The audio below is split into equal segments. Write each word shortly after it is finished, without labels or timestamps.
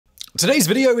Today's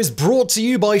video is brought to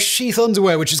you by Sheath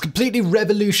Underwear, which is completely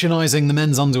revolutionizing the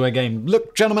men's underwear game.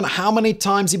 Look, gentlemen, how many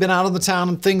times you've been out of the town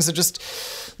and things are just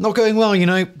not going well,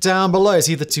 down below. It's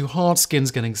either too hot, skin's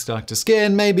getting stuck to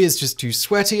skin, maybe it's just too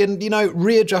sweaty, and,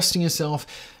 readjusting yourself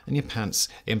and your pants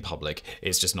in public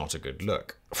is just not a good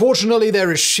look. Fortunately,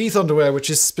 there is Sheath Underwear,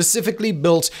 which is specifically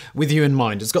built with you in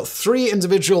mind. It's got 3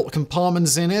 individual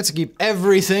compartments in it to keep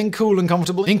everything cool and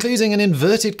comfortable, including an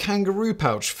inverted kangaroo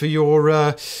pouch for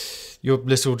your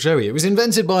little Joey. It was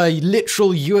invented by a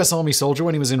literal US Army soldier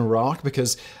when he was in Iraq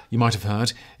because, you might have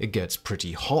heard, it gets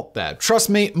pretty hot there. Trust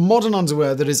me, modern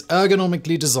underwear that is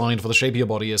ergonomically designed for the shape of your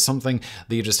body is something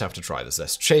that you just have to try. There's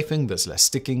less chafing, there's less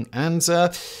sticking, and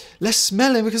less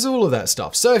smelling because of all of that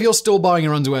stuff. So if you're still buying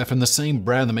your underwear from the same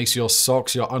brand that makes your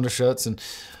socks, your undershirts, and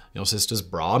your sister's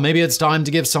bra, maybe it's time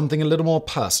to give something a little more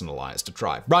personalized a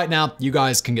try. Right now, you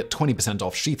guys can get 20%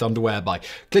 off Sheath Underwear by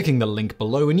clicking the link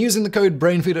below and using the code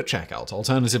BRAINFOOD at checkout.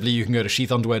 Alternatively, you can go to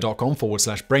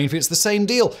sheathunderwear.com/brainfood. It's the same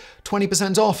deal,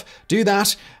 20% off. Do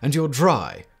that, and your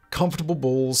dry, comfortable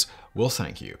balls will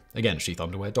thank you. Again,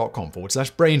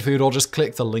 sheathunderwear.com/brainfood, or just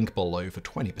click the link below for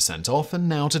 20% off. And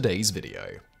now today's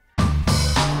video.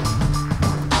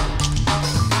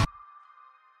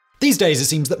 These days, it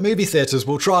seems that movie theaters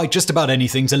will try just about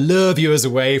anything to lure viewers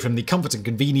away from the comfort and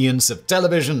convenience of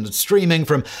television and streaming,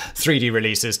 from 3D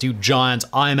releases to giant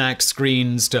IMAX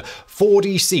screens to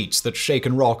 4D seats that shake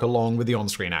and rock along with the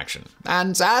on-screen action.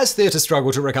 And as theaters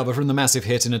struggle to recover from the massive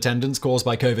hit in attendance caused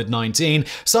by COVID-19,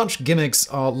 such gimmicks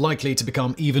are likely to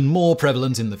become even more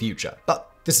prevalent in the future. But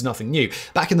this is nothing new.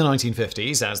 Back in the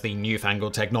 1950s, as the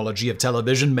newfangled technology of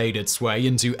television made its way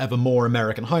into ever more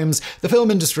American homes, the film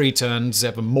industry turned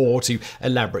ever more to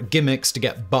elaborate gimmicks to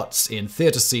get butts in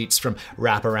theater seats, from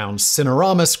wraparound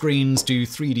Cinerama screens to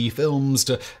 3D films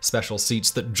to special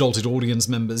seats that jolted audience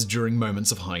members during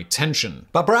moments of high tension.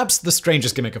 But perhaps the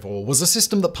strangest gimmick of all was a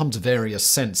system that pumped various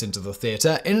scents into the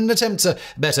theater in an attempt to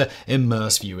better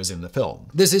immerse viewers in the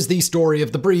film. This is the story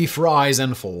of the brief rise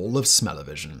and fall of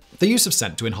smell-o-vision. The use of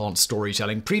scent to enhance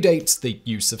storytelling predates the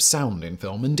use of sound in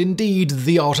film, and indeed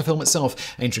the art of film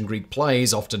itself. Ancient Greek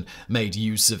plays often made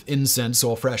use of incense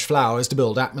or fresh flowers to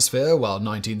build atmosphere, while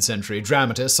 19th century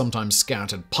dramatists sometimes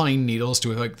scattered pine needles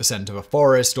to evoke the scent of a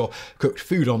forest, or cooked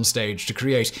food on stage to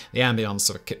create the ambience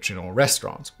of a kitchen or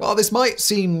restaurant. While this might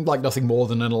seem like nothing more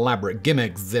than an elaborate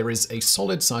gimmick, there is a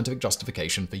solid scientific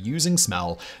justification for using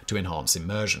smell to enhance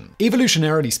immersion.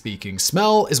 Evolutionarily speaking,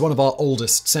 smell is one of our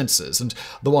oldest senses, and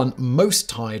the one most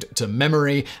tied to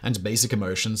memory and basic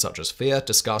emotions such as fear,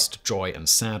 disgust, joy, and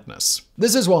sadness.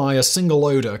 This is why a single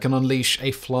odor can unleash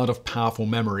a flood of powerful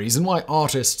memories, and why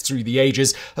artists through the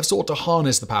ages have sought to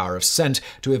harness the power of scent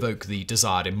to evoke the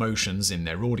desired emotions in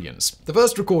their audience. The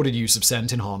first recorded use of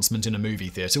scent enhancement in a movie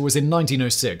theater was in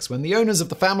 1906, when the owners of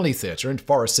the Family Theater in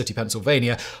Forest City,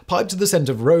 Pennsylvania, piped the scent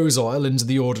of rose oil into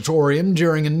the auditorium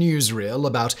during a newsreel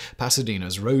about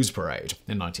Pasadena's Rose Parade.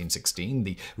 In 1916,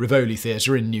 the Rivoli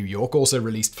Theater in New York also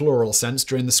released floral scents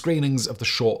during the screenings of the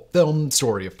short film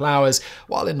Story of Flowers,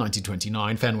 while in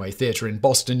 1929, Fenway Theater in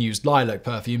Boston used lilac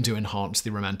perfume to enhance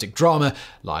the romantic drama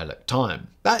Lilac Time.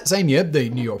 That same year, the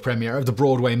New York premiere of the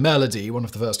Broadway Melody, one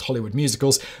of the first Hollywood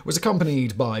musicals, was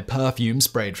accompanied by perfume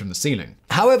sprayed from the ceiling.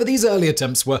 However, these early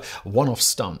attempts were one-off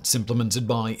stunts implemented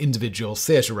by individual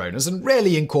theater owners and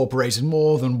rarely incorporated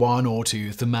more than 1 or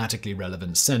 2 thematically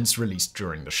relevant scents released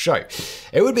during the show.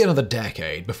 It would be another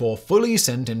decade before fully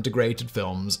scent-integrated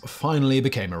films finally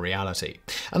became a reality.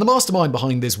 And the mastermind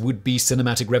behind this would-be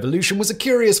cinematic revolution was a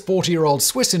curious 40-year-old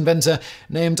Swiss inventor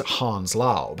named Hans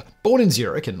Laub. Born in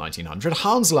Zurich in 1900,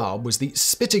 Hans Laub was the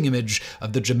spitting image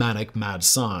of the Germanic mad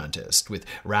scientist, with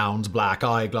round black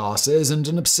eyeglasses and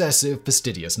an obsessive,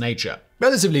 fastidious nature.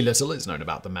 Relatively little is known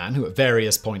about the man, who at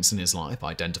various points in his life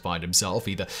identified himself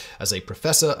either as a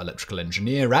professor, electrical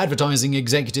engineer, advertising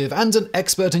executive, and an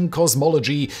expert in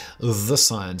cosmology, the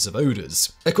science of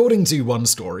odors. According to one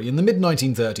story, in the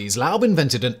mid-1930s, Laub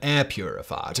invented an air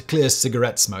purifier to clear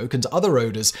cigarette smoke and other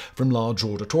odors from large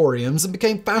auditoriums, and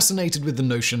became fascinated with the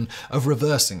notion of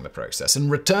reversing the process and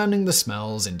returning the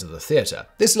smells into the theater.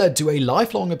 This led to a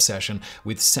lifelong obsession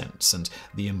with scents and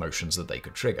the emotions that they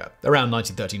could trigger. Around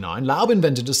 1939, Laub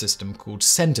invented a system called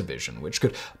Scent-O-Vision, which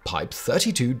could pipe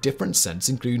 32 different scents,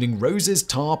 including roses,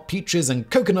 tar, peaches, and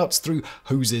coconuts, through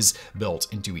hoses built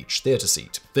into each theater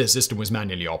seat. The system was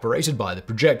manually operated by the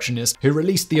projectionist, who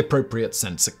released the appropriate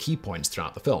scents at key points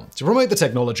throughout the film. To promote the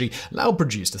technology, Laub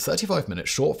produced a 35-minute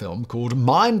short film called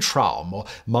Mein Traum, or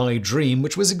My Dream,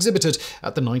 which was exhibited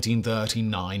at the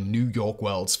 1939 New York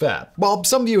World's Fair. While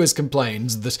some viewers complained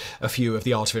that a few of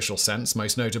the artificial scents,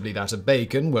 most notably that of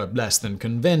bacon, were less than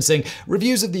convincing,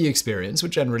 Reviews of the experience were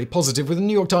generally positive, with the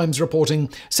New York Times reporting,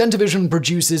 "Centervision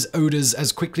produces odors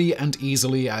as quickly and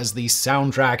easily as the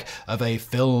soundtrack of a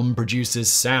film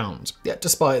produces sound." Yet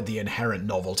despite the inherent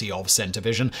novelty of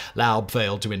Centervision, Laub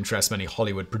failed to interest many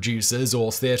Hollywood producers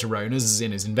or theater owners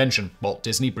in his invention. Walt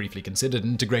Disney briefly considered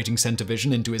integrating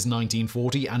Centervision into his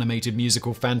 1940 animated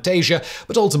musical Fantasia,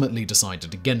 but ultimately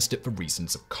decided against it for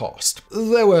reasons of cost.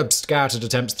 There were scattered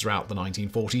attempts throughout the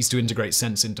 1940s to integrate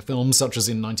scents into films, such as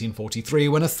in 1943,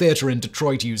 when a theater in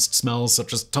Detroit used smells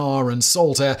such as tar and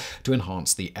salt air to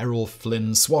enhance the Errol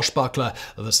Flynn swashbuckler,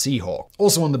 the Seahawk.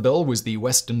 Also on the bill was the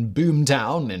Western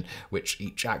Boomtown, in which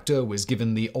each actor was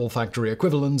given the olfactory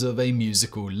equivalent of a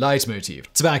musical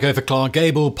leitmotif. Tobacco for Clark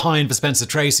Gable, pine for Spencer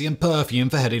Tracy, and perfume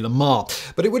for Hedy Lamarr.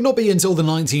 But it would not be until the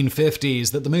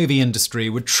 1950s that the movie industry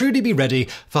would truly be ready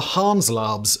for Hans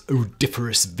Laub's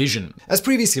odoriferous vision. As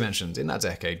previously mentioned, in that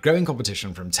decade, growing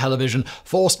competition from television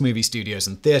forced movie studios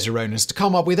and theater owners to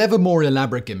come up with ever more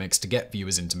elaborate gimmicks to get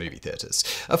viewers into movie theaters.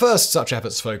 At first, such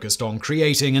efforts focused on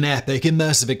creating an epic,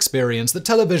 immersive experience that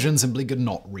television simply could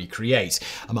not recreate.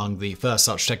 Among the first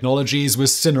such technologies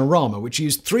was Cinerama, which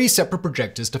used 3 separate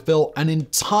projectors to fill an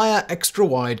entire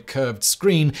extra-wide curved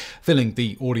screen, filling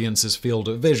the audience's field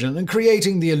of vision and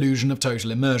creating the illusion of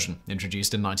total immersion.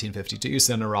 Introduced in 1952,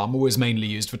 Cinerama was mainly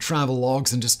used for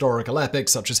travelogues and historical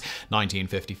epics such as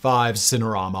 1955's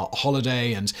Cinerama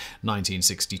Holiday and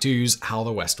 1962's How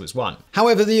the West Was Won.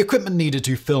 However, the equipment needed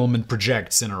to film and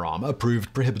project Cinerama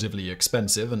proved prohibitively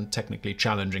expensive and technically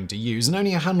challenging to use, and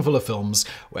only a handful of films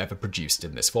were ever produced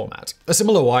in this format. A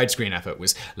similar widescreen effort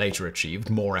was later achieved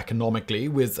more economically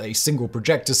with a single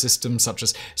projector system such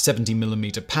as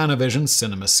 70mm Panavision,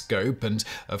 CinemaScope, and,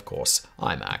 of course,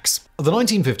 IMAX. The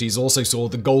 1950s also saw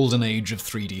the golden age of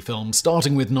 3D films,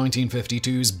 starting with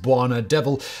 1952's Bwana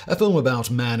Devil, a film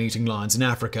about man-eating lions in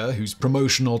Africa, whose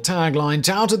promotional tagline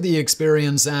touted the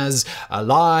experience as "a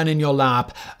lion in your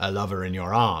lap, a lover in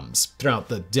your arms." Throughout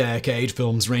the decade,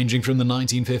 films ranging from the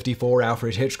 1954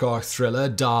 Alfred Hitchcock thriller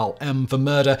Dial M for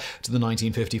Murder to the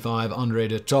 1955 André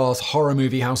de Toth horror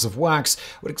movie House of Wax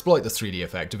would exploit the 3D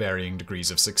effect to varying degrees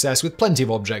of success, with plenty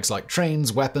of objects like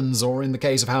trains, weapons, or in the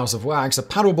case of House of Wax, a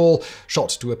paddleball shot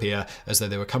to appear as though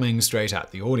they were coming straight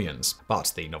at the audience.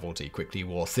 But the novelty quickly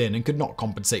wore thin and could not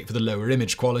compensate for the lower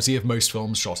image quality of most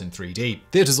films shot in 3D.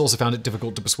 Theaters also found it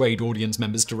difficult to persuade audience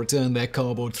members to return their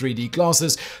cardboard 3D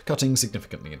glasses, cutting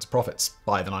significantly into profits.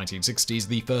 By the 1960s,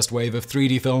 the first wave of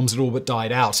 3D films had all but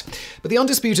died out. But the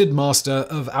undisputed master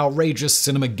of outrageous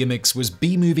cinema gimmicks was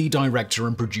B-movie director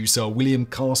and producer William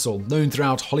Castle, known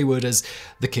throughout Hollywood as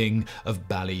the King of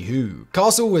Ballyhoo.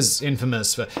 Castle was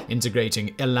infamous for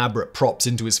integrating elaborate props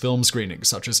into his film screenings,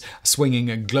 such as swinging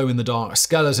a glow-in-the-dark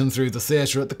skeleton through the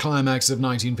theater at the climax of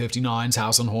 1959's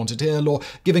House on Haunted Hill, or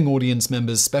giving audience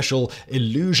members special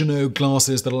Illusiono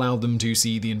glasses that allowed them to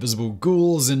see the invisible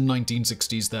ghouls in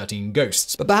 1960's 13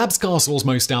 Ghosts. But perhaps Castle's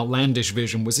most outlandish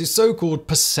vision was his so-called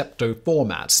Percepto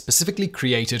format, specifically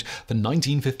created for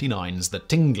 1959's The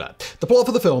Tingler. The plot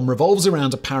for the film revolves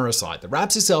around a parasite that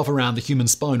wraps itself around the human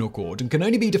spinal cord and can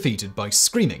only be defeated by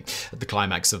screaming. At the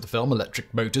climax of the film,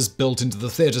 electric motors built into the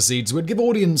theater seats would give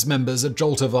audience members a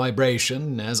jolt of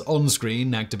vibration, as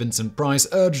on-screen actor Vincent Price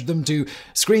urged them to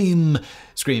scream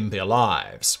for your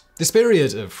lives. This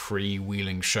period of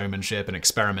freewheeling showmanship and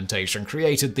experimentation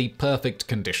created the perfect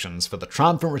conditions for the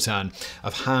triumphant return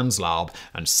of Hans Laub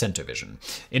and Centervision.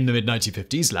 In the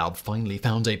mid-1950s, Laub finally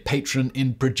found a patron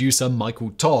in producer Michael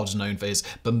Todd, known for his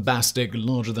bombastic,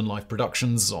 larger-than-life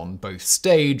productions on both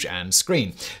stage and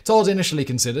screen. Todd initially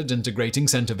considered integrating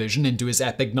Centervision into his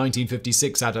epic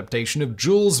 1956 adaptation of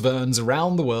Jules Verne's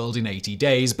Around the World in 80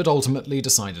 Days, but ultimately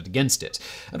decided against it.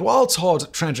 And while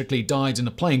Todd tragically died in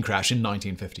a plane crash in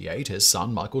 1958, his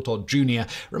son, Michael Todd Jr.,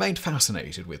 remained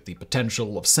fascinated with the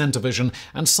potential of Centervision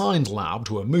and signed Laub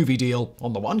to a movie deal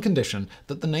on the one condition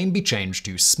that the name be changed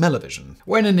to Smellovision.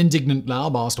 When an indignant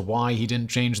Laub asked why he didn't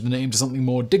change the name to something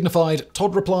more dignified,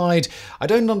 Todd replied, "I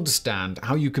don't understand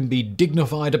how you can be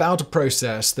dignified about a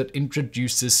process that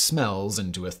introduces smells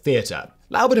into a theater."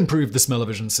 Laub had improved the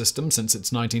Smell-O-Vision system since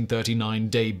its 1939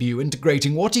 debut,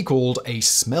 integrating what he called a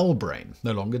smell brain.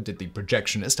 No longer did the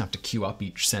projectionist have to queue up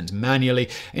each scent manually.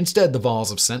 Instead, the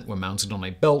vials of scent were mounted on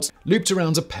a belt, looped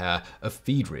around a pair of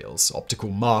feed reels. Optical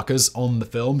markers on the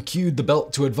film cued the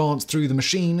belt to advance through the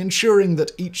machine, ensuring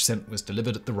that each scent was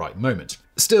delivered at the right moment.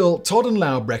 Still, Todd and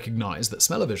Laub recognized that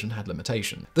smell-o-vision had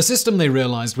limitation. The system, they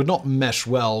realized, would not mesh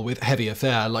well with heavier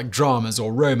fare like dramas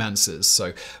or romances,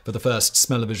 so for the first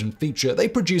smell-o-vision feature, they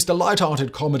produced a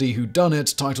light-hearted comedy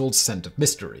whodunit titled Scent of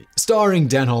Mystery. Starring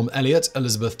Denholm Elliott,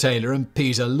 Elizabeth Taylor, and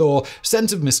Peter Law,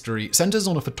 Scent of Mystery centers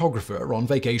on a photographer on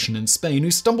vacation in Spain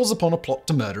who stumbles upon a plot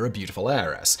to murder a beautiful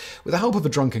heiress. With the help of a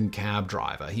drunken cab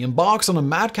driver, he embarks on a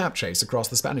madcap chase across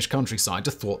the Spanish countryside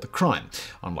to thwart the crime.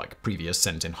 Unlike previous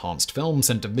scent-enhanced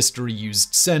films, Scent of Mystery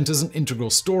used scent as an integral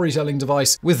storytelling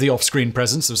device, with the off-screen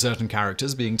presence of certain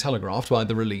characters being telegraphed by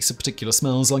the release of particular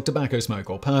smells like tobacco smoke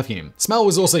or perfume. Smell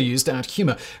was also used to add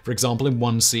humor. For example, in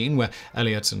one scene where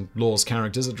Elliot and Law's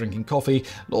characters are drinking coffee,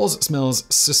 Law's smells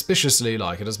suspiciously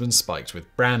like it has been spiked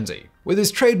with brandy. With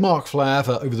his trademark flair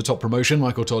for over-the-top promotion,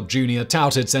 Michael Todd Jr.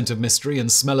 touted Scent of Mystery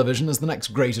and Smell-o-vision as the next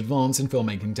great advance in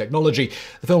filmmaking technology.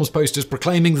 The film's posters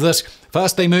proclaiming that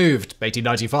first they moved,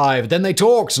 1895, then they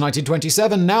talked,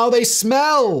 1927, now they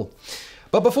smell!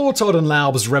 But before Todd and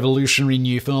Laub's revolutionary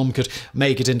new film could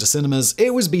make it into cinemas,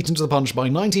 it was beaten to the punch by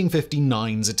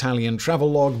 1959's Italian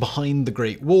travelogue Behind the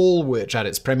Great Wall, which at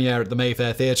its premiere at the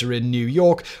Mayfair Theatre in New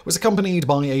York was accompanied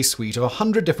by a suite of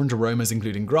 100 different aromas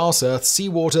including grass earth,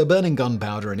 seawater, burning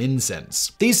gunpowder, and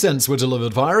incense. These scents were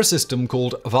delivered via a system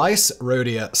called Weiss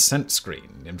Rhodia Scent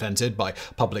Screen, invented by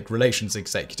public relations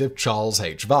executive Charles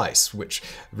H. Weiss, which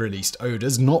released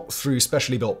odors not through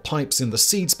specially built pipes in the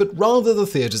seats, but rather the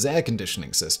theatre's air conditioning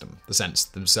system. The scents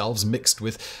themselves mixed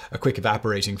with a quick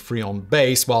evaporating Freon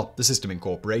base, while the system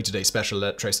incorporated a special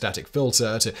electrostatic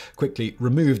filter to quickly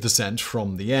remove the scent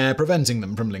from the air, preventing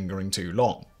them from lingering too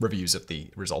long. Reviews of the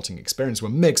resulting experience were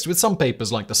mixed, with some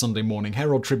papers like the Sunday Morning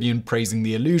Herald Tribune praising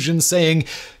the illusion, saying,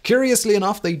 curiously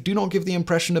enough, they do not give the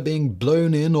impression of being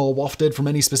blown in or wafted from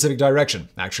any specific direction.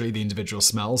 Actually, the individual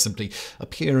smells simply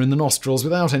appear in the nostrils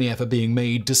without any effort being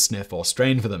made to sniff or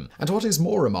strain for them. And what is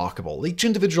more remarkable, each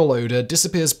individual odor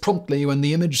disappears promptly when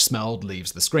the image smelled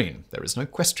leaves the screen. There is no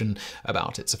question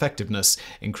about its effectiveness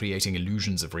in creating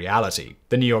illusions of reality.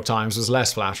 The New York Times was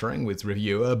less flattering, with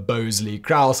reviewer Bosley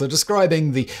Crowther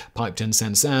describing the piped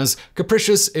incense as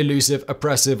capricious, elusive,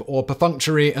 oppressive, or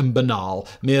perfunctory and banal,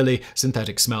 merely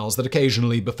synthetic smells that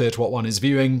occasionally befit what one is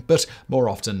viewing, but more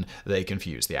often they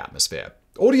confuse the atmosphere.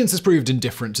 Audiences proved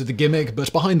indifferent to the gimmick,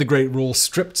 but Behind the Great Wall,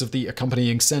 stripped of the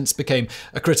accompanying scents, became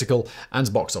a critical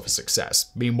and box office success.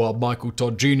 Meanwhile, Michael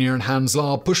Todd Jr. and Hans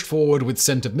Laub pushed forward with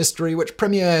Scent of Mystery, which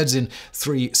premiered in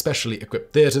 3 specially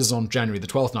equipped theaters on January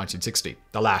 12, 1960.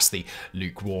 Alas, the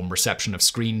lukewarm reception of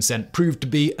screen scent proved to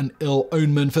be an ill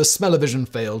omen, for Smell-o-vision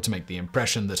failed to make the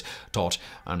impression that Todd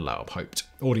and Laub hoped.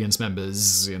 Audience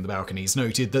members in the balconies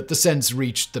noted that the scents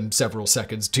reached them several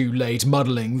seconds too late,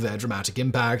 muddling their dramatic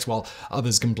impact, while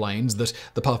others complained that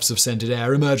the puffs of scented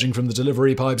air emerging from the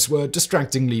delivery pipes were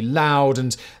distractingly loud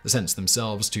and the scents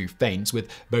themselves too faint, with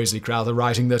Bosley Crowther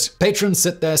writing that patrons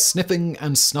sit there sniffing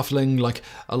and snuffling like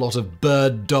a lot of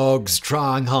bird dogs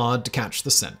trying hard to catch the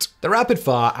scent. The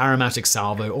rapid-fire aromatic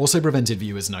salvo also prevented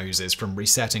viewers' noses from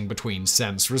resetting between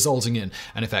scents, resulting in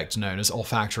an effect known as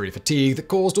olfactory fatigue that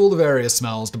caused all the various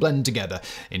smells to blend together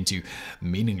into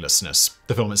meaninglessness.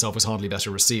 The film itself was hardly better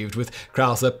received, with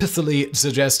Crowther pithily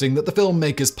suggesting that the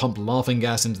filmmakers pumped laughing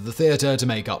gas into the theatre to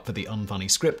make up for the unfunny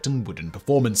script and wooden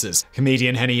performances.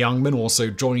 Comedian Henny Youngman also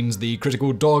joins the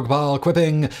critical dogpile,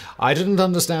 quipping, "I didn't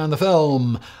understand the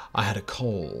film. I had a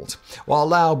cold." While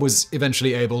Laub was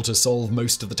eventually able to solve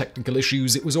most of the technical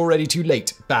issues, it was already too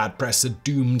late. Bad press had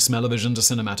doomed Smell-o-vision to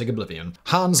cinematic oblivion.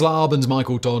 Hans Laub and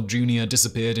Michael Todd Jr.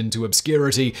 disappeared into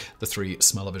obscurity. The 3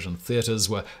 Smell-o-vision theaters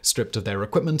were stripped of their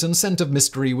equipment, and Scent of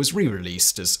Mystery was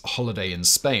re-released as Holiday in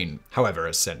Spain. However,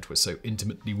 as scent was so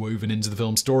intimately woven into the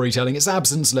film's storytelling, its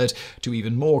absence led to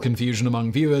even more confusion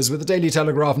among viewers, with the Daily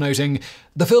Telegraph noting,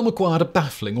 "The film acquired a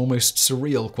baffling, almost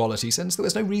surreal quality, since there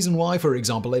was no reason why, for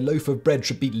example, a loaf of bread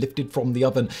should be lifted from the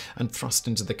oven and thrust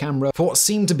into the camera for what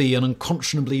seemed to be an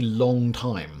unconscionably long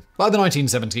time." By the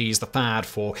 1970s, the fad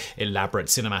for elaborate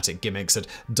cinematic gimmicks had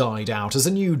died out as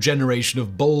a new generation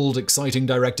of bold, exciting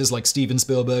directors like Steven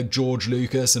Spielberg, George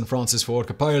Lucas, and Francis Ford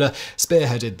Coppola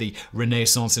spearheaded the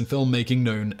renaissance in filmmaking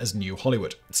known as New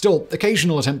Hollywood. Still,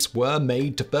 occasional attempts were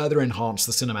made to further enhance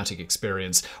the cinematic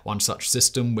experience. One such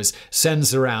system was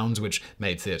Sensurround, which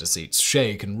made theater seats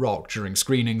shake and rock during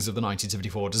screenings of the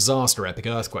 1974 disaster epic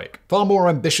earthquake. Far more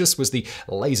ambitious was the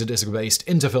Laserdisc-based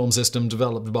Interfilm system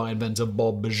developed by inventor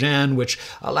Bob Bajan, Can, which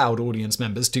allowed audience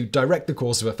members to direct the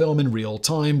course of a film in real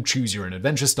time,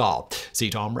 choose-your-own-adventure style.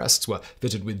 Seat armrests were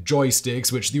fitted with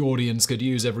joysticks, which the audience could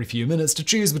use every few minutes to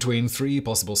choose between 3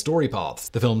 possible story paths.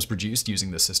 The films produced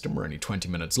using this system were only 20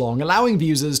 minutes long, allowing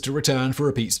viewers to return for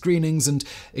repeat screenings and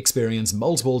experience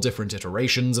multiple different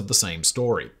iterations of the same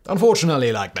story.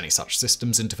 Unfortunately, like many such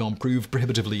systems, Interfilm proved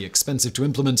prohibitively expensive to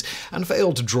implement and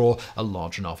failed to draw a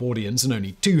large enough audience, and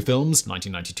only 2 films,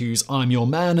 1992's I'm Your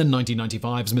Man and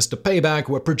 1995's Mr. Payback,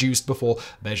 were produced before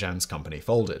Bejan's company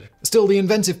folded. Still, the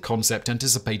inventive concept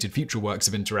anticipated future works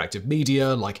of interactive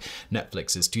media, like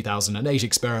Netflix's 2008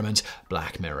 experiment,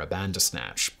 Black Mirror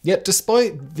Bandersnatch. Yet,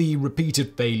 despite the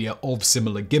repeated failure of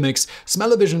similar gimmicks,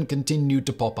 smell-o-vision continued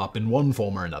to pop up in one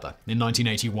form or another. In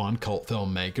 1981, cult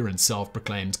filmmaker and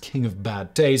self-proclaimed king of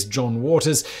bad taste John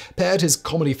Waters paired his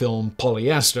comedy film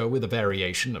Polyester with a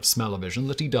variation of smell-o-vision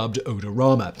that he dubbed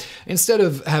Odorama. Instead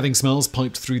of having smells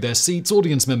piped through their seats,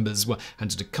 audience members were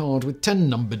handed a card with 10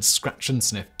 numbered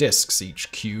scratch-and-sniff discs,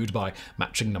 each cued by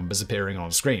matching numbers appearing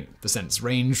on screen. The scents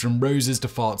ranged from roses to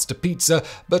farts to pizza,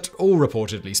 but all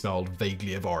reportedly smelled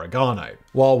vaguely of oregano.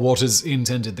 While Waters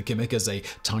intended the gimmick as a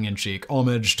tongue-in-cheek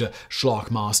homage to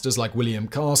schlock masters like William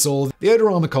Castle, the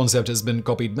Odorama concept has been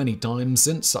copied many times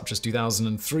since, such as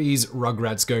 2003's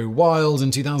Rugrats Go Wild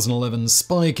and 2011's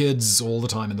Spy Kids, All the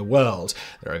Time in the World.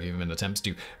 There have even been attempts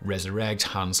to resurrect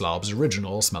Hans Laub's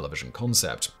original smell-o-vision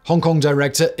concept. Hong Kong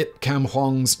director Ip Kam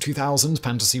Hwang's 2000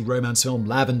 fantasy romance film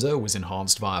Lavender was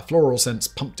enhanced via floral scents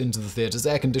pumped into the theatre's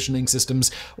air conditioning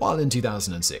systems, while in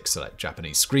 2006 select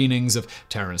Japanese screenings of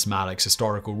Terrence Malick's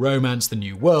historical romance The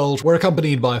New World were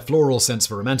accompanied by floral scents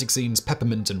for romantic scenes,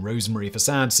 peppermint and rosemary for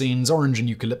sad scenes, orange and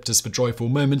eucalyptus for joyful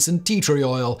moments, and tea tree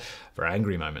oil for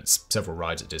angry moments. Several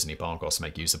rides at Disney Park also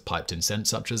make use of piped-in scents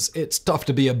such as It's Tough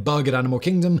to Be a Bug at Animal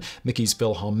Kingdom, Mickey's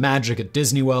PhilHarm Magic at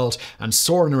Disney World, and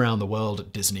Soarin' Around the World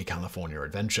at Disney California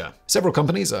Adventure. Several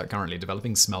companies are currently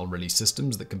developing smell release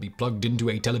systems that can be plugged into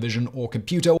a television or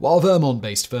computer, while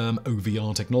Vermont-based firm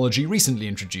OVR Technology recently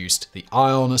introduced the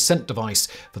Ion, a scent device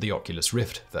for the Oculus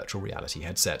Rift virtual reality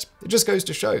headset. It just goes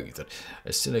to show that,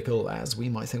 as cynical as we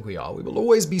might think we are, we will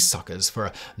always be suckers for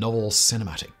a novel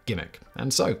cinematic gimmick.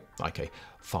 And so, like a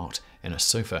fart in a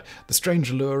sofa, the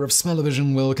strange allure of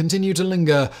smell-o-vision will continue to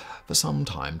linger for some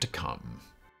time to come.